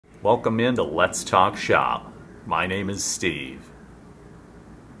Welcome into Let's Talk Shop. My name is Steve.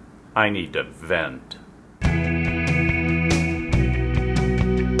 I need to vent.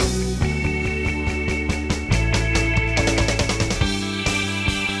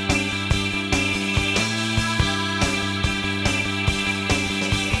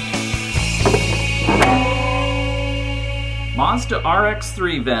 Mazda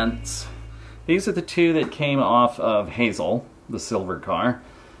RX3 vents. These are the two that came off of Hazel, the silver car.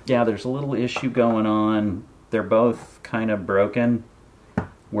 Yeah, there's a little issue going on. They're both kind of broken,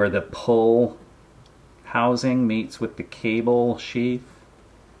 where the pull housing meets with the cable sheath.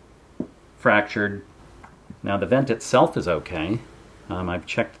 Fractured. Now the vent itself is okay. I've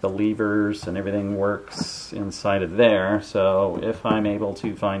checked the levers and everything works inside of there, so if I'm able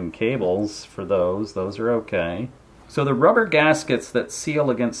to find cables for those are okay. So the rubber gaskets that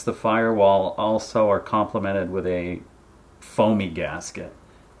seal against the firewall also are complemented with a foamy gasket.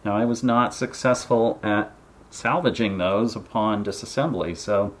 Now I was not successful at salvaging those upon disassembly,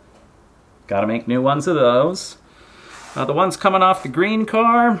 so got to make new ones of those. The ones coming off the green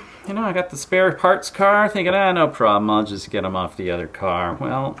car, I got the spare parts car, thinking, no problem, I'll just get them off the other car.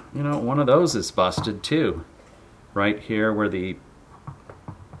 Well, one of those is busted too. Right here where the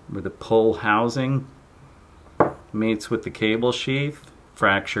pull housing meets with the cable sheath,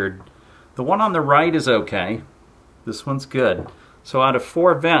 fractured. The one on the right is okay. This one's good. So out of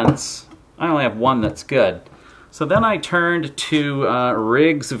 4 vents, I only have one that's good. So then I turned to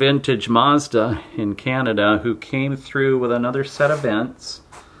Riggs Vintage Mazda in Canada, who came through with another set of vents.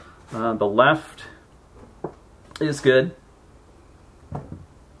 The left is good.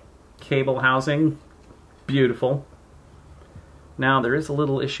 Cable housing, beautiful. Now there is a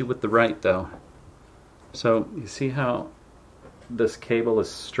little issue with the right though. So you see how this cable is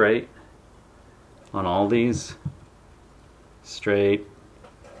straight on all these? Straight,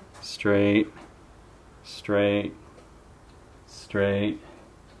 straight, straight, straight.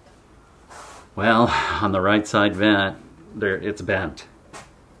 Well, on the right side vent, it's bent.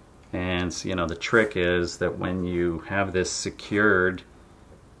 And so, the trick is that when you have this secured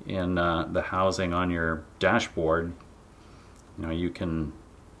in the housing on your dashboard, you can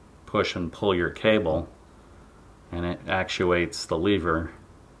push and pull your cable and it actuates the lever.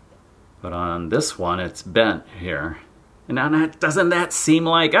 But on this one, it's bent here. And now doesn't that seem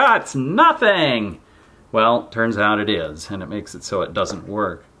like, it's nothing? Well, turns out it is, and it makes it so it doesn't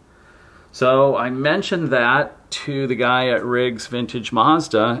work. So I mentioned that to the guy at Riggs Vintage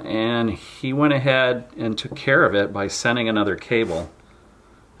Mazda, and he went ahead and took care of it by sending another cable.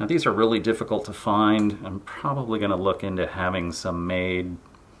 Now these are really difficult to find. I'm probably going to look into having some made.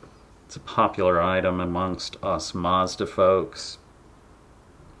 It's a popular item amongst us Mazda folks.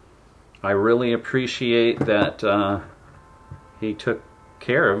 I really appreciate that he took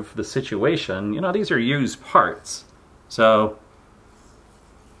care of the situation. These are used parts. So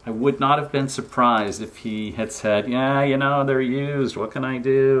I would not have been surprised if he had said, yeah, they're used. What can I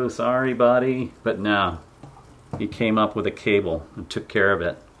do? Sorry, buddy. But no, he came up with a cable and took care of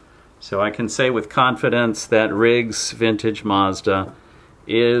it. So I can say with confidence that Riggs Vintage Mazda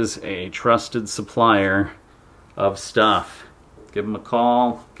is a trusted supplier of stuff. Give them a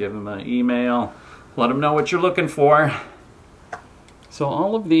call, give them an email, let them know what you're looking for. So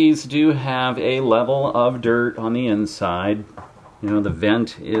all of these do have a level of dirt on the inside. The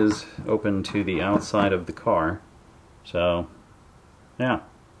vent is open to the outside of the car. So, yeah,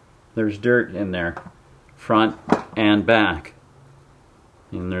 there's dirt in there, front and back.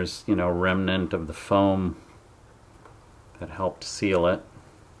 And there's, remnant of the foam that helped seal it.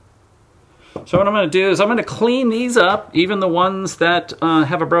 So what I'm going to do is I'm going to clean these up, even the ones that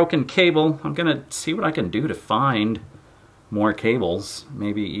have a broken cable. I'm going to see what I can do to find more cables,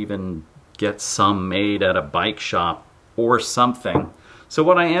 maybe even get some made at a bike shop or something. So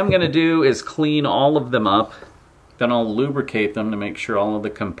what I am going to do is clean all of them up, then I'll lubricate them to make sure all of the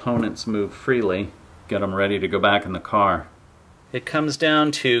components move freely, get them ready to go back in the car. It comes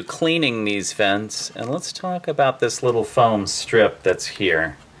down to cleaning these vents, and let's talk about this little foam strip that's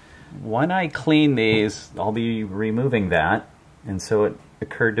here. When I clean these, I'll be removing that, and so it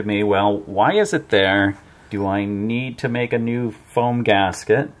occurred to me, well, why is it there? Do I need to make a new foam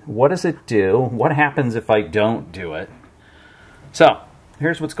gasket? What does it do? What happens if I don't do it? So,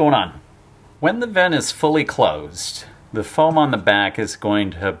 here's what's going on. When the vent is fully closed, the foam on the back is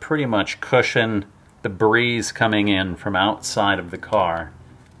going to pretty much cushion the breeze coming in from outside of the car.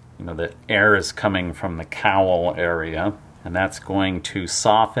 The air is coming from the cowl area, and that's going to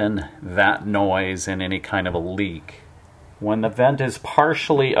soften that noise in any kind of a leak. When the vent is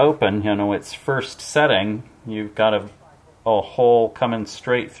partially open, its first setting, you've got to a hole coming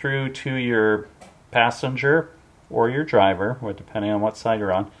straight through to your passenger or your driver, or depending on what side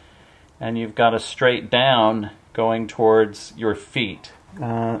you're on, and you've got a straight down going towards your feet.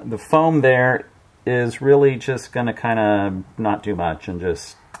 The foam there is really just going to kind of not do much and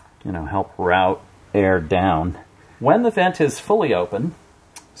just, you know, help route air down. When the vent is fully open,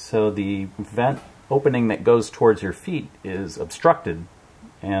 so the vent opening that goes towards your feet is obstructed,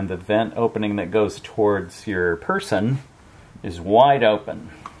 and the vent opening that goes towards your person is wide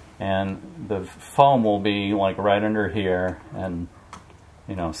open, and the foam will be like right under here and,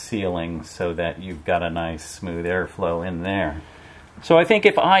 you know, sealing so that you've got a nice smooth airflow in there. So I think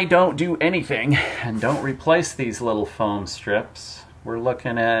if I don't do anything and don't replace these little foam strips, we're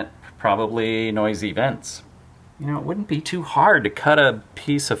looking at probably noisy vents. You know, it wouldn't be too hard to cut a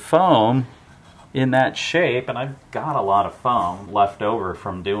piece of foam in that shape, and I've got a lot of foam left over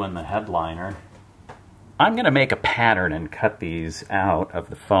from doing the headliner. I'm going to make a pattern and cut these out of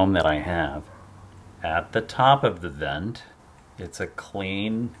the foam that I have. At the top of the vent, it's a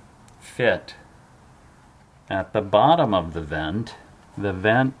clean fit. At the bottom of the vent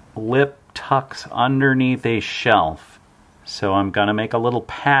lip tucks underneath a shelf. So I'm going to make a little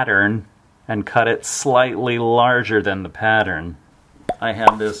pattern and cut it slightly larger than the pattern. I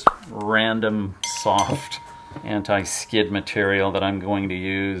have this random soft anti-skid material that I'm going to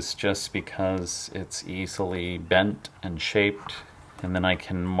use just because it's easily bent and shaped, and then I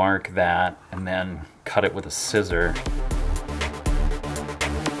can mark that and then cut it with a scissor.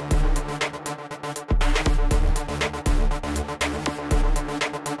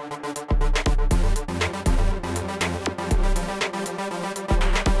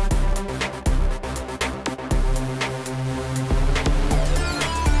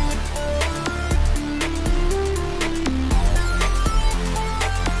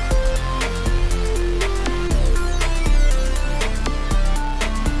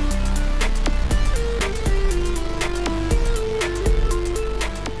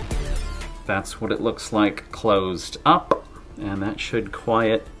 That's what it looks like closed up, and that should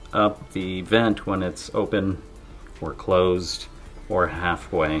quiet up the vent when it's open or closed or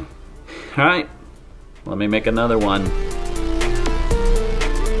halfway. All right, let me make another one.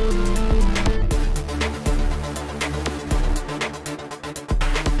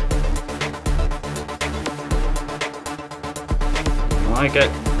 I like it.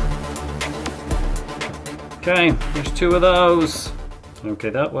 Okay, there's two of those.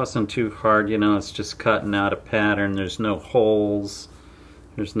 Okay, that wasn't too hard, you know, it's just cutting out a pattern. There's no holes,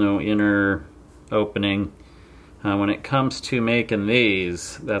 there's no inner opening. When it comes to making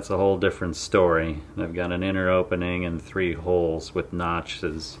these, that's a whole different story. I've got an inner opening and 3 holes with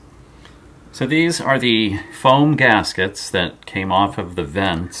notches. So these are the foam gaskets that came off of the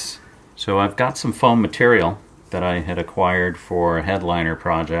vents. So I've got some foam material that I had acquired for a headliner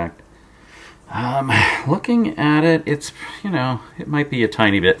project. Looking at it, it's, you know, it might be a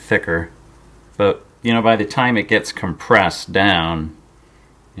tiny bit thicker, but, you know, by the time it gets compressed down,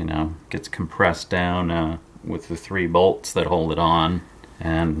 you know, gets compressed down with the 3 bolts that hold it on,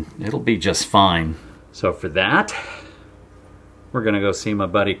 and it'll be just fine. So for that, we're gonna go see my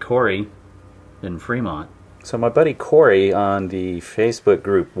buddy Corey in Fremont. So my buddy Corey on the Facebook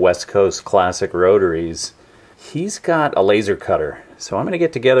group West Coast Classic Rotaries, he's got a laser cutter. So I'm going to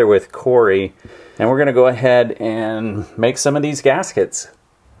get together with Corey and we're going to go ahead and make some of these gaskets.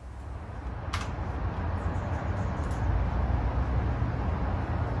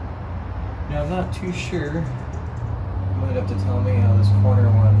 Now I'm not too sure. You might have to tell me how this corner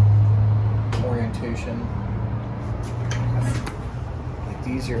one orientation. Like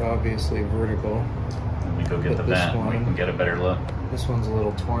these are obviously vertical. Let me go get the vent and we can get a better look. This one's a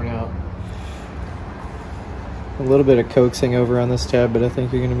little torn out. A little bit of coaxing over on this tab, but I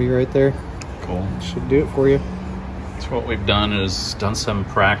think you're going to be right there. Cool. Should do it for you. So what we've done is done some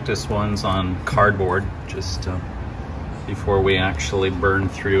practice ones on cardboard just before we actually burn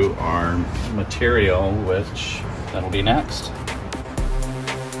through our material, which that'll be next.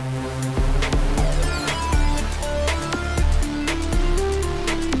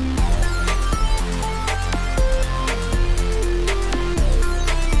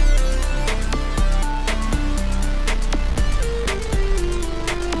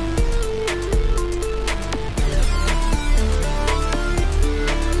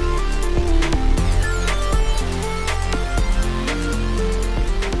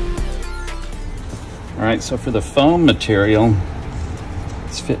 Alright, so for the foam material,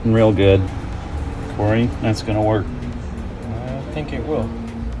 it's fitting real good. Corey, that's going to work. I think it will.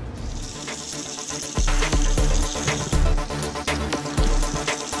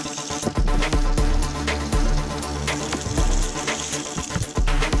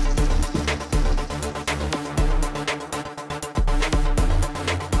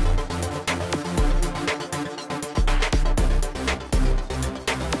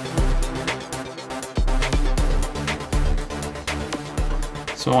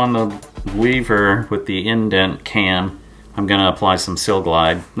 So on the lever with the indent cam, I'm going to apply some Sil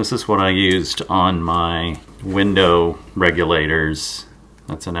Glide. This is what I used on my window regulators.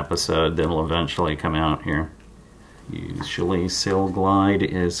 That's an episode that'll eventually come out here. Usually Sil Glide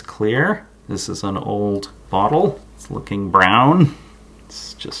is clear. This is an old bottle. It's looking brown.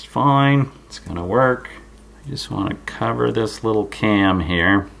 It's just fine. It's going to work. I just want to cover this little cam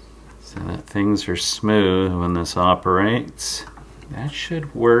here so that things are smooth when this operates. That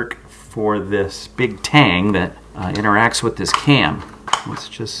should work for this big tang that interacts with this cam. Let's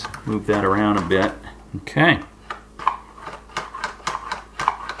just move that around a bit. Okay.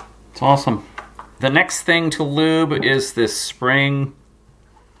 It's awesome. The next thing to lube is this spring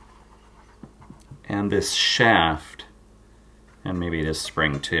and this shaft, and maybe this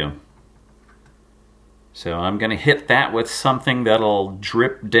spring too. So I'm going to hit that with something that'll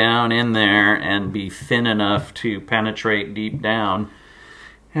drip down in there and be thin enough to penetrate deep down.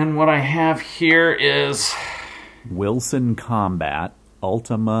 And what I have here is Wilson Combat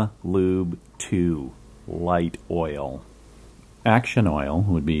Ultima Lube 2 Light Oil. Action oil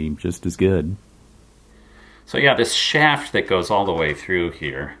would be just as good. So yeah, this shaft that goes all the way through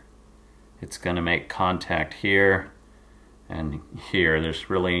here, it's going to make contact here and here. There's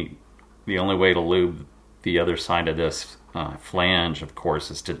really, the only way to lube the other side of this flange, of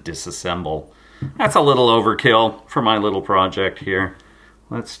course, is to disassemble. That's a little overkill for my little project here.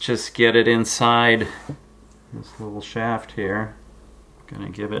 Let's just get it inside this little shaft here.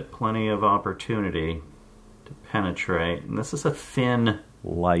 Gonna give it plenty of opportunity to penetrate. And this is a thin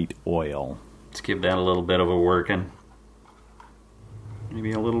light oil. Let's give that a little bit of a working.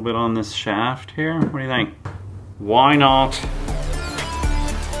 Maybe a little bit on this shaft here. What do you think? Why not?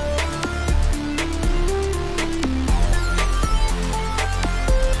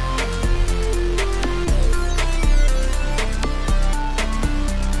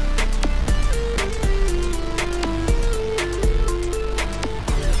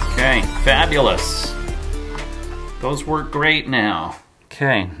 Okay, fabulous. Those work great now.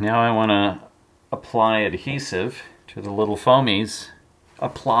 Okay, now I want to apply adhesive to the little foamies.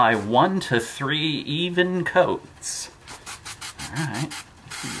 Apply 1 to 3 even coats. All right,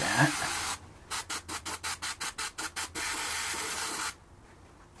 do that.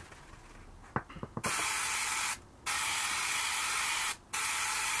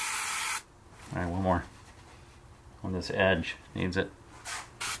 All right, one more on this edge. Needs it.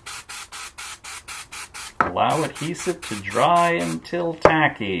 Allow adhesive to dry until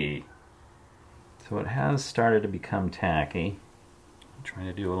tacky. So it has started to become tacky. I'm trying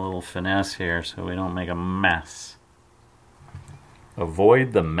to do a little finesse here so we don't make a mess.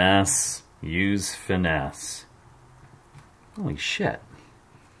 Avoid the mess, use finesse. Holy shit.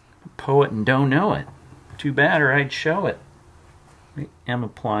 I'm a poet and don't know it. Too bad, or I'd show it. I am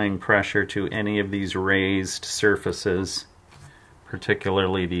applying pressure to any of these raised surfaces,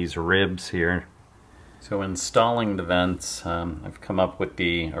 particularly these ribs here. So installing the vents, I've come up with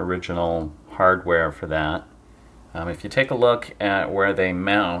the original hardware for that. If you take a look at where they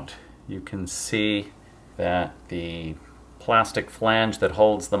mount, you can see that the plastic flange that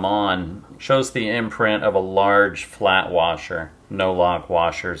holds them on shows the imprint of a large flat washer, no lock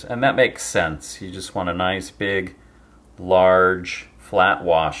washers, and that makes sense. You just want a nice big large flat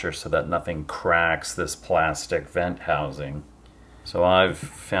washer so that nothing cracks this plastic vent housing. So I've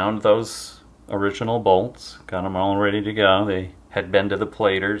found those original bolts, got them all ready to go. They had been to the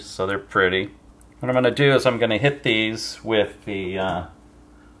platers, so they're pretty. What I'm going to do is I'm going to hit these with the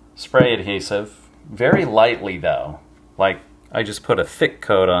spray adhesive, very lightly though. Like I just put a thick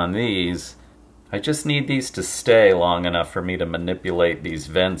coat on these. I just need these to stay long enough for me to manipulate these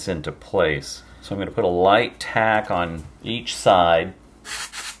vents into place. So I'm going to put a light tack on each side.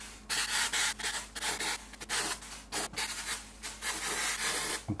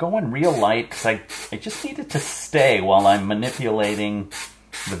 I'm going real light because I just need it to stay while I'm manipulating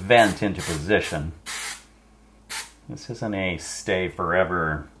the vent into position. This isn't a stay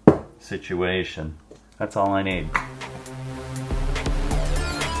forever situation. That's all I need.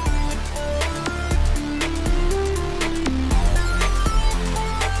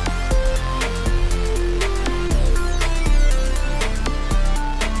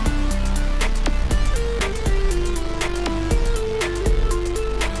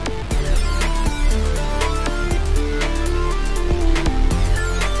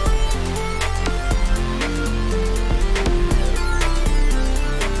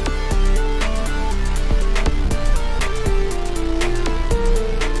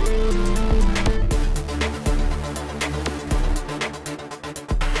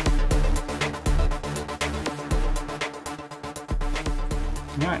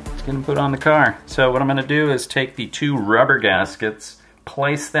 Alright, it's going to put on the car. So what I'm going to do is take the 2 rubber gaskets,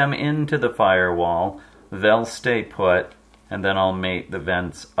 place them into the firewall, they'll stay put, and then I'll mate the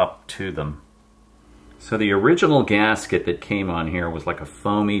vents up to them. So the original gasket that came on here was like a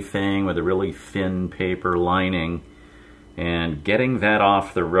foamy thing with a really thin paper lining, and getting that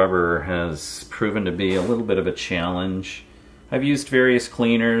off the rubber has proven to be a little bit of a challenge. I've used various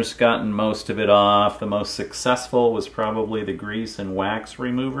cleaners, gotten most of it off. The most successful was probably the grease and wax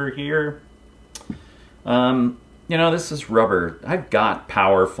remover here. You know, this is rubber. I've got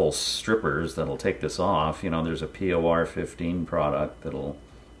powerful strippers that'll take this off. You know, there's a POR 15 product that'll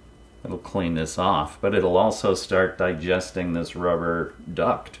clean this off, but it'll also start digesting this rubber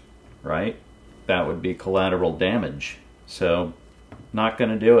duct, right? That would be collateral damage. So, not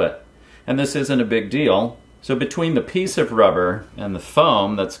gonna do it. And this isn't a big deal. So between the piece of rubber and the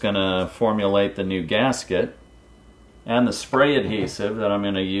foam that's going to formulate the new gasket and the spray adhesive that I'm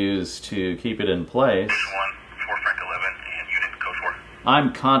going to use to keep it in place,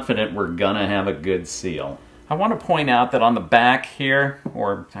 I'm confident we're going to have a good seal. I want to point out that on the back here,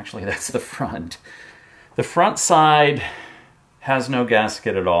 or actually that's the front side has no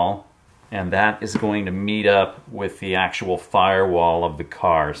gasket at all, and that is going to meet up with the actual firewall of the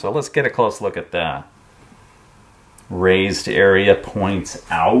car. So let's get a close look at that. Raised area points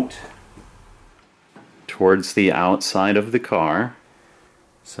out towards the outside of the car.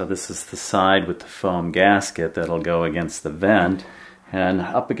 So this is the side with the foam gasket that'll go against the vent, and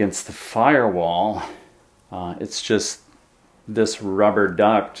up against the firewall, it's just this rubber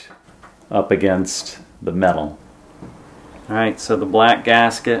duct up against the metal. Alright, so the black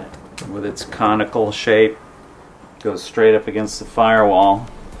gasket with its conical shape goes straight up against the firewall.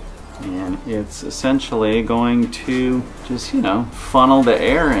 And it's essentially going to just, you know, funnel the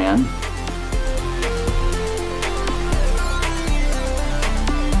air in.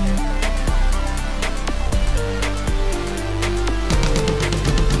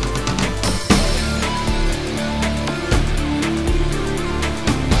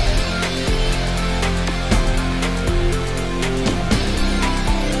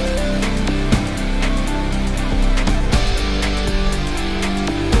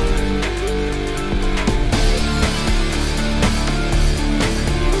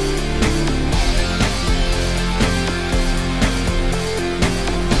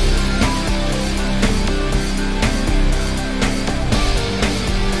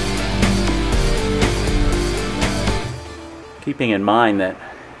 Keeping in mind that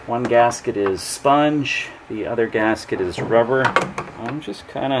one gasket is sponge, the other gasket is rubber, I'm just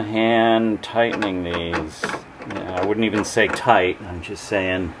kind of hand tightening these. Yeah, I wouldn't even say tight, I'm just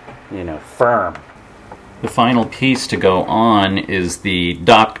saying, you know, firm. The final piece to go on is the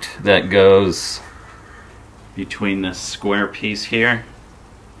duct that goes between this square piece here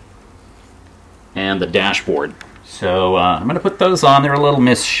and the dashboard. So I'm going to put those on. They're a little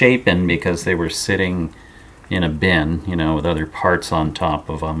misshapen because they were sitting in a bin, you know, with other parts on top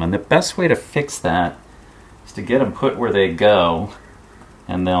of them. And the best way to fix that is to get them put where they go,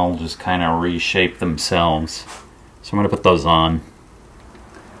 and they'll just kind of reshape themselves. So I'm going to put those on.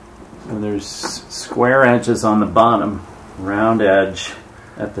 So there's square edges on the bottom, round edge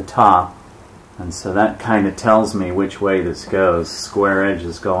at the top. And so that kind of tells me which way this goes. Square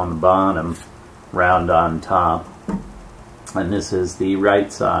edges go on the bottom, round on top. And this is the right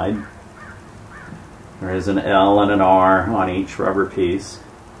side. There is an L and an R on each rubber piece.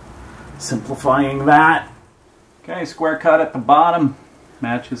 Simplifying that. Okay, square cut at the bottom.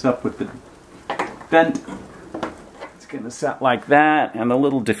 Matches up with the vent. It's going to set like that. And the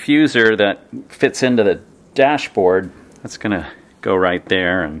little diffuser that fits into the dashboard, that's going to go right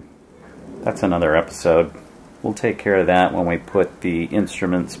there. And that's another episode. We'll take care of that when we put the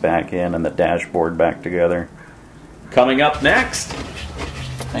instruments back in and the dashboard back together. Coming up next,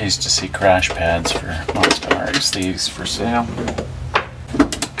 I used to see crash pads for Mazda RX3s for sale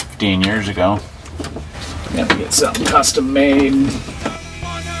 15 years ago. Got to get something custom made.